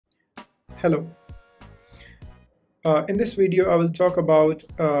Hello. In this video, I will talk about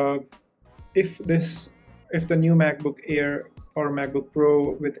if if the new MacBook Air or MacBook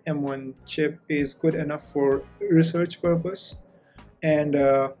Pro with M1 chip is good enough for research purpose, and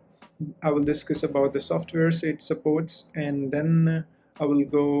I will discuss about the softwares it supports, and then I will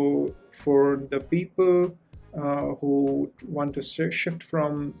go for the people who want to shift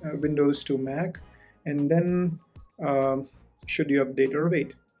from Windows to Mac, and then should you update or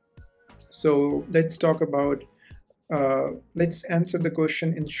wait. So let's talk about let's answer the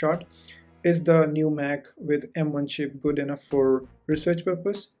question in short. Is the new Mac with M1 chip good enough for research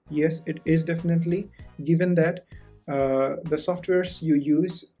purpose? Yes, it is definitely, given that the softwares you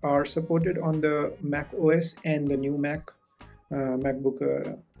use are supported on the Mac OS and the new MacBook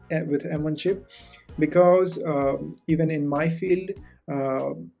with M1 chip, because even in my field,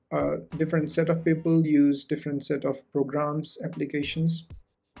 different set of people use different set of programs, applications.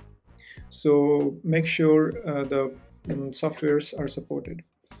 So make sure the softwares are supported.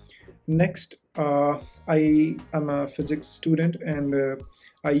 Next, I am a physics student, and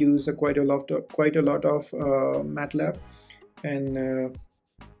I use quite a lot of Matlab, and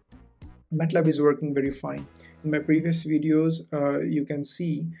Matlab is working very fine. In my previous videos, you can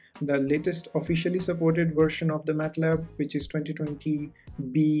see the latest officially supported version of the Matlab, which is 2020B,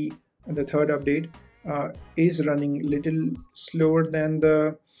 the third update, is running little slower than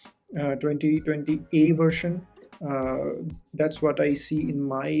the 2020A version. That's what I see in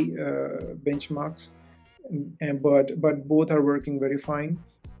my benchmarks, but both are working very fine,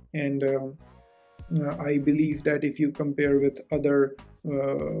 and I believe that if you compare with other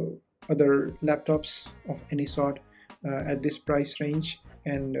laptops of any sort at this price range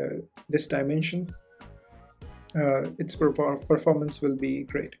and this dimension, its performance will be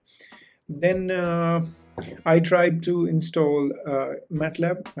great. Then I tried to install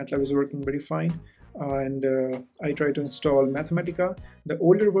Matlab. Matlab is working very fine, and I tried to install Mathematica. The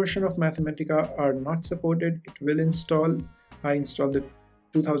older version of Mathematica are not supported. It will install. I installed the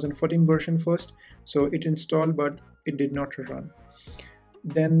 2014 version first, so it installed, but it did not run.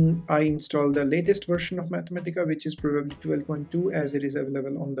 Then I installed the latest version of Mathematica, which is probably 12.2, as it is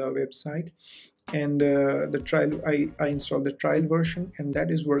available on the website. And the trial, I installed the trial version, and that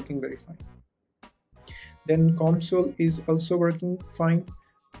is working very fine. Then Comsol is also working fine.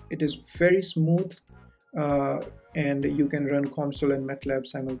 It is very smooth, and you can run Comsol and Matlab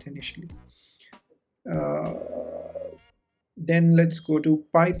simultaneously. Then let's go to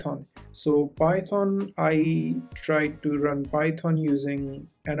Python. So Python, I tried to run Python using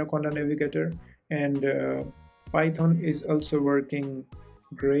Anaconda Navigator, and Python is also working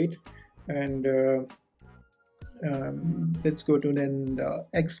great. And let's go to then the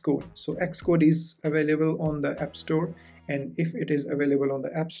Xcode. So Xcode is available on the App Store, and if it is available on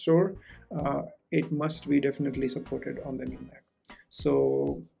the App Store, it must be definitely supported on the new Mac.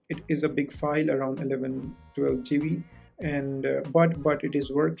 So it is a big file, around 11-12 GB, and but it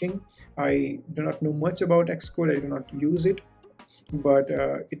is working. I do not know much about Xcode. I do not use it, but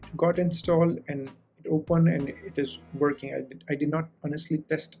it got installed and it opened and it is working. I did not honestly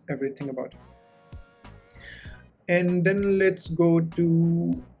test everything about it. And then let's go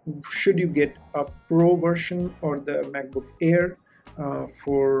to, should you get a Pro version or the MacBook Air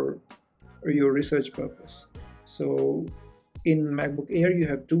for your research purpose? So in MacBook Air you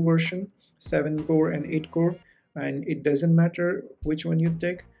have two versions, 7-core and 8-core, and it doesn't matter which one you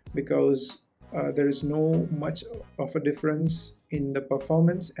take, because there is no much of a difference in the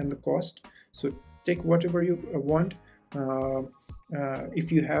performance and the cost. So take whatever you want.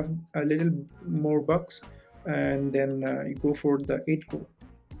 If you have a little more bucks, and then you go for the 8-core,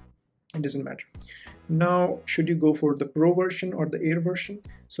 it doesn't matter. Now, should you go for the Pro version or the Air version?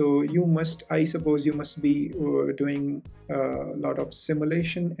 So you must, I suppose you must be doing a lot of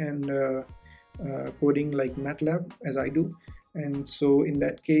simulation and coding like Matlab, as I do. And so in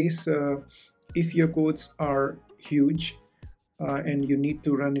that case, if your codes are huge and you need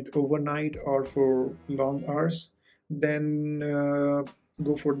to run it overnight or for long hours, then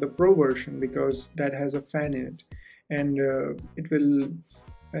go for the Pro version, because that has a fan in it, and it will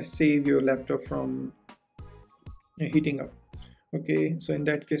save your laptop from heating up. Okay, so in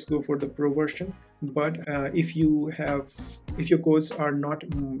that case, go for the Pro version. But if your codes are not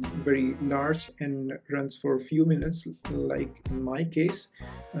very large and runs for a few minutes, like in my case,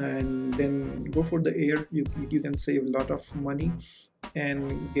 and then go for the Air. You can save a lot of money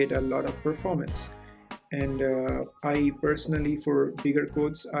and get a lot of performance. And I personally, for bigger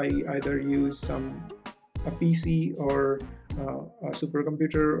codes, I either use a PC or a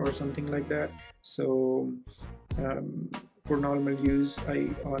supercomputer or something like that. So for normal use I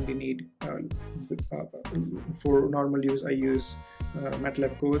only need for normal use I use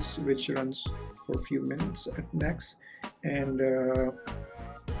Matlab codes, which runs for a few minutes at max, and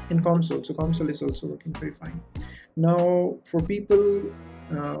in Comsol. So Comsol is also working very fine. Now, for people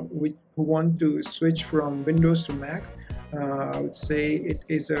who want to switch from Windows to Mac, I would say it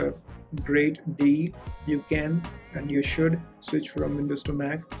is a great deal. You can and you should switch from Windows to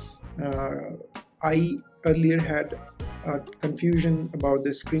Mac. I earlier had a confusion about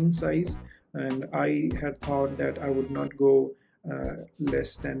the screen size, and I had thought that I would not go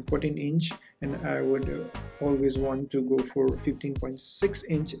less than 14 inch, and I would always want to go for 15.6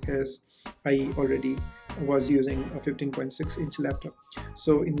 inch, as I already was using a 15.6 inch laptop.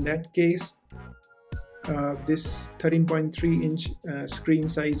 So in that case, this 13.3 inch screen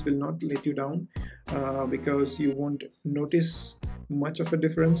size will not let you down, because you won't notice much of a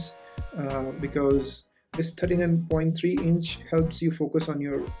difference, because this 13.3 inch helps you focus on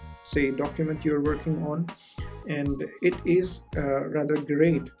your, say, document you're working on, and it is rather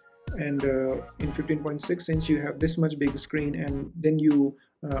great. And in 15.6 inch you have this much big screen, and then your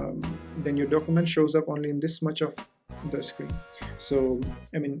document shows up only in this much of the screen. So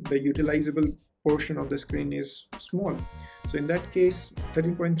I mean, the utilizable portion of the screen is small. So in that case,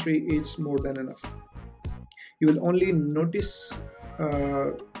 13.3 is more than enough. You will only notice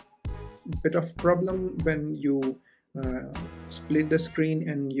a bit of problem when you split the screen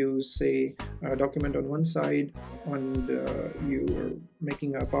and you say a document on one side, and you are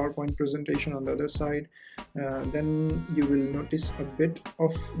making a PowerPoint presentation on the other side. Then you will notice a bit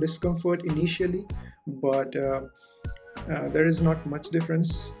of discomfort initially, but there is not much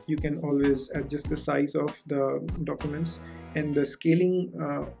difference. You can always adjust the size of the documents, and the scaling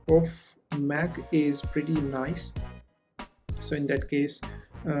of Mac is pretty nice. So in that case,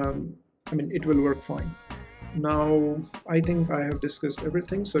 I mean, it will work fine. Now, I think I have discussed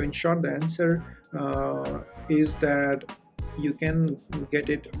everything. So in short, the answer is that you can get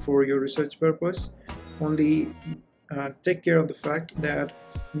it for your research purpose. Only take care of the fact that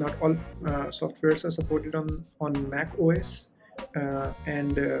not all softwares are supported on Mac OS,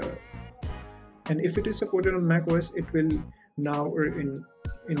 and if it is supported on Mac OS, it will now, or in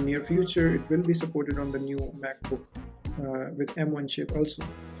near future, it will be supported on the new MacBook with M1 chip also.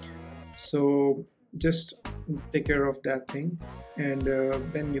 So just take care of that thing, and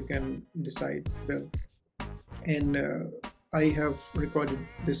then you can decide well. And I have recorded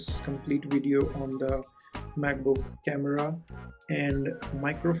this complete video on the MacBook camera and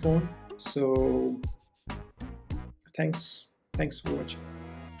microphone. So thanks for watching.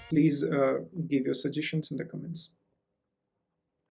 Please give your suggestions in the comments.